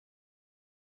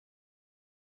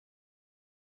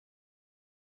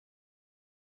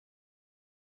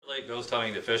Lake ghost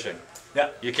hunting to fishing. Yeah.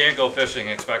 You can't go fishing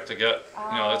and expect to get,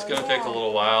 you know, it's going to take a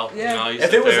little while. Yeah. You know,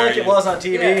 If it was like it was on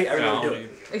TV, everyone would do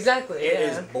it. Exactly. It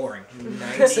is boring.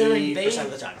 90%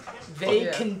 of the time.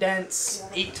 They condense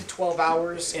 8 to 12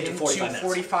 hours into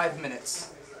 45 minutes.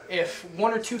 If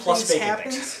one or two things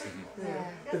happen,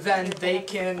 then they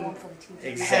can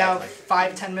have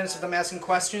 5-10 minutes of them asking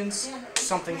questions.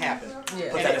 Something happened.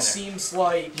 Yeah. And it seems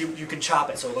like you can chop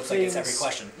it so it looks like it's every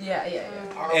question.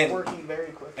 Are working very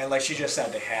quick. And like she just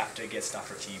said, they have to get stuff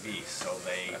for TV, so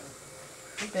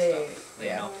you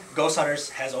know, Ghost Hunters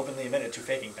has openly admitted to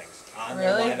faking things on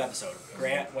their live episode.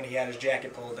 Grant, when he had his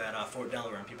jacket pulled at Fort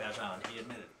Delaware in Peapash Island, he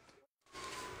admitted.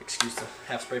 Excuse the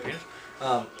half spray paint.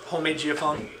 Homemade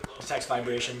geophone detects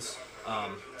vibrations,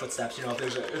 footsteps. You know,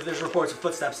 if there's reports of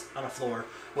footsteps on a floor,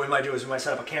 what we might do is we might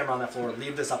set up a camera on that floor,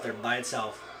 leave this up there by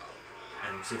itself,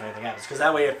 and see if anything happens. Because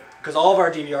that way, because all of our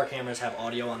DVR cameras have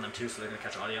audio on them too, so they're gonna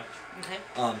catch audio. Okay.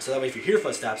 So that way, if you hear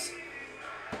footsteps,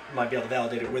 you might be able to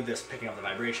validate it with this picking up the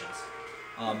vibrations.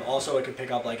 Also, it could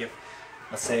pick up like if,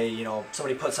 let's say, you know,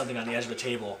 somebody puts something on the edge of the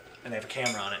table and they have a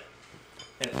camera on it,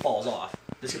 and it falls off.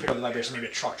 This could pick up the vibration. Maybe a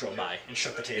truck drove by and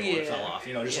shook the table and fell off.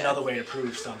 You know, just another way to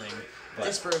prove something. But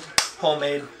Disprove.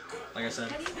 Homemade, like I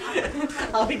said.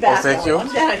 I'll be back. Well, thank you.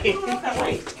 I'm down here.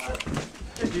 Wait.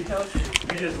 You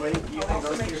just wait. You can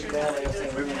go see your dad.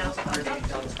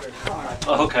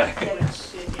 Oh, okay.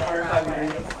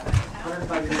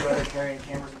 105 degree weather carrying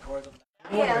cameras and cords.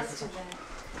 Yeah, let's do that.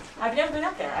 I've never been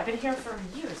up there. I've been here for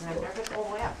years and I've never been all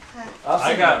the way up.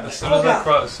 I got, as soon as I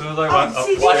went up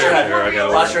Watch your head. here, I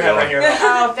got Watch your head right here.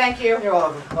 Oh, thank you. You're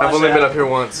welcome. I've only been up here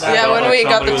once. Yeah, when we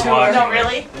got the tour. No,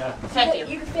 really? Yeah. Thank you.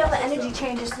 You can feel the energy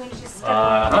change as soon as you step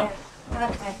up.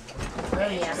 Okay.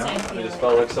 Really, yeah, same I feeling. just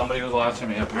felt like somebody was watching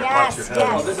me up here. Yes, Watch your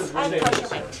head. Oh, this is I'm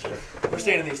pushing. we're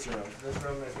staying in these two rooms. This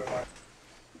room is where Mark.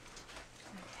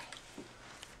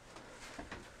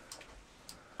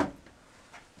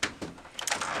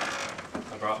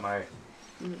 I brought my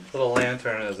little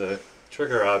lantern as a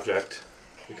trigger object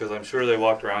because I'm sure they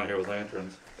walked around here with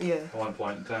lanterns at one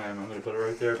point in time. I'm going to put it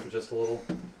right there for just a little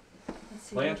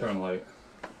lantern light.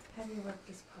 How do you work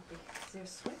this puppy? Is there a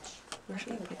switch? Where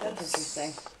should I put that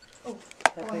interesting? Oh,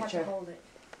 That we'll have to picture. hold it.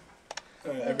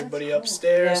 everybody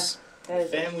upstairs. That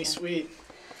is Family interesting. suite.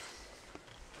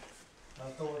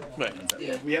 Right.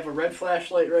 Yeah, we have a red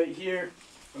flashlight right here,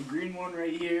 a green one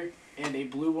right here, and a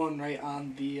blue one right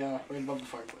on the right above the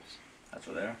fireplace. That's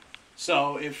what they are.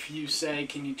 So if you say,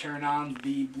 "Can you turn on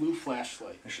the blue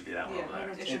flashlight?" It should be that one over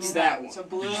there. It's that one. So Did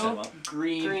blue, you set them up?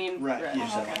 Green, red. red. You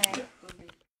said one. Okay.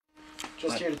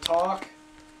 Just here to talk.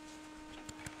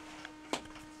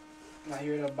 Not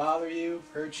here to bother you,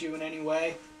 hurt you in any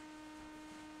way.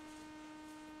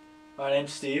 My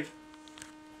name's Steve.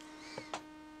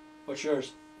 What's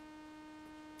yours?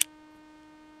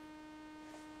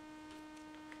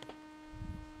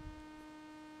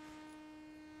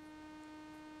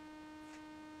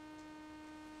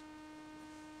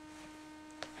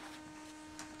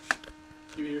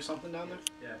 You hear something down there?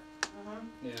 Yeah.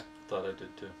 Yeah. Thought I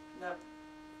did too. No.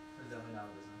 There's definitely down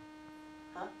this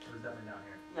Huh? There's definitely down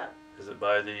here. Yeah. Is it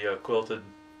by the quilted?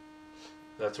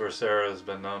 That's where Sarah's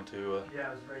been known to.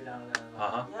 Yeah, it was right down in there.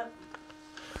 Yep.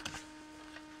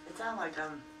 It sounds like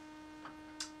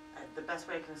the best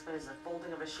way I can explain it is a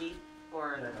folding of a sheet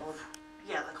or Yeah.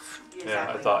 yeah, like exactly.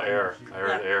 Yeah, I thought air. I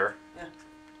heard air. Yeah.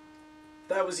 If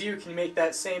that was you, can you make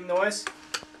that same noise?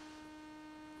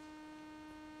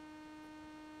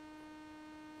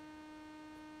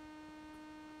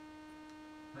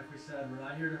 Like we said, we're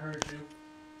not here to hurt you.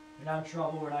 You're not in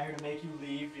trouble. We're not here to make you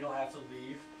leave. You don't have to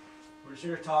leave. We're just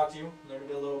here to talk to you, learn a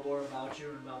bit a little more about you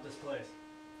and about this place.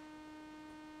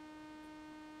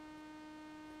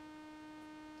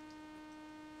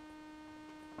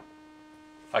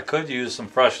 I could use some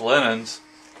fresh linens.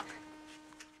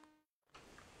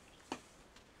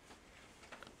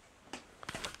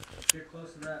 Get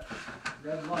close to that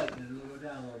red light and it'll go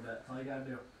down a little bit. That's all you gotta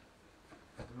do.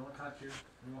 We won't touch you.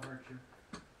 We won't hurt you.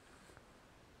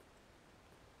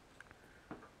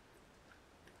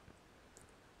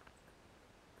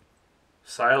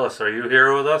 Silas, are you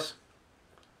here with us?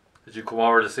 Did you come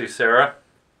over to see Sarah?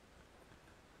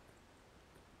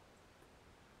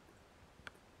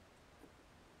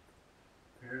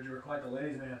 We heard you were quite the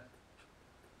ladies' man.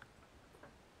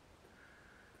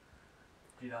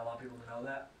 Do you not want people to know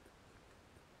that?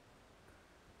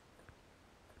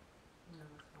 No,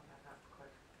 let's go back up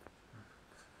quick.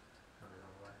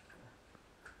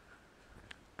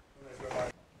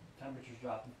 Temperature's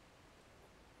dropping.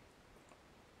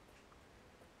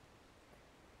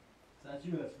 So that's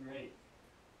you, that's great.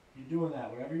 You're doing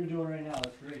that. Whatever you're doing right now,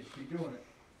 that's great. Just keep doing it.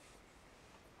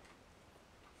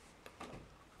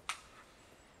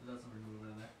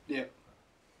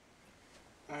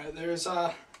 There's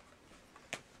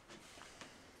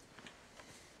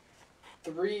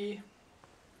 3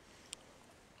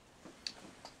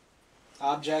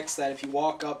 objects that if you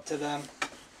walk up to them,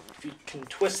 if you can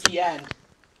twist the end,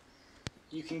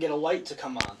 you can get a light to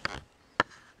come on.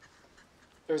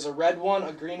 There's a red one,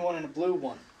 a green one, and a blue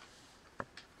one.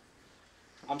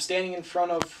 I'm standing in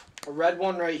front of a red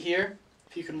one right here.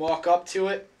 If you can walk up to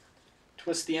it,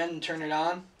 twist the end and turn it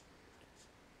on,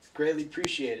 greatly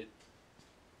appreciated.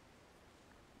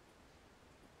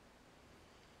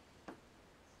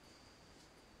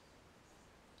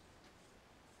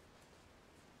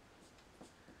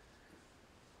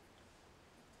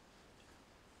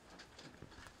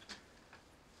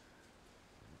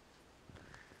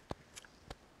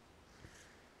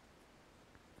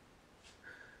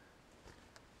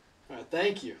 Alright,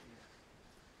 thank you.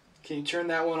 Can you turn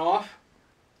that one off?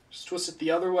 Just twist it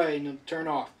the other way and it'll turn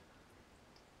off.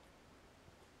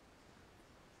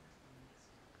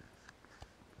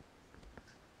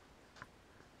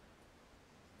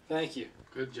 Thank you.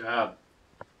 Good job.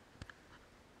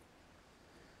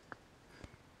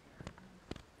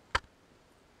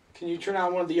 Can you turn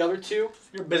on one of the other 2?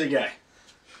 You're a busy guy.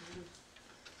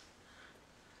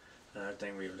 Another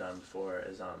thing we've done before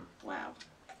is Wow.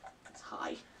 It's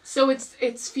high. So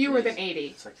it's fewer than 80.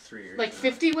 It's like 3 years. Like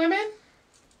 50 women?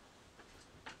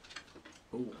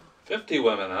 Ooh, 50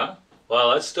 women, huh?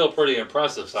 Well, that's still pretty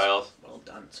impressive, Silas. well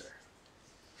done, sir.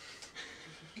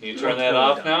 Can you turn that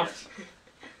off now? Yes.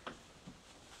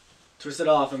 Twist it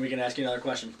off and we can ask you another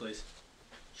question, please.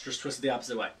 Just twist it the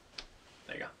opposite way.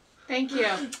 There you go. Thank you.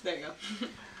 There you go.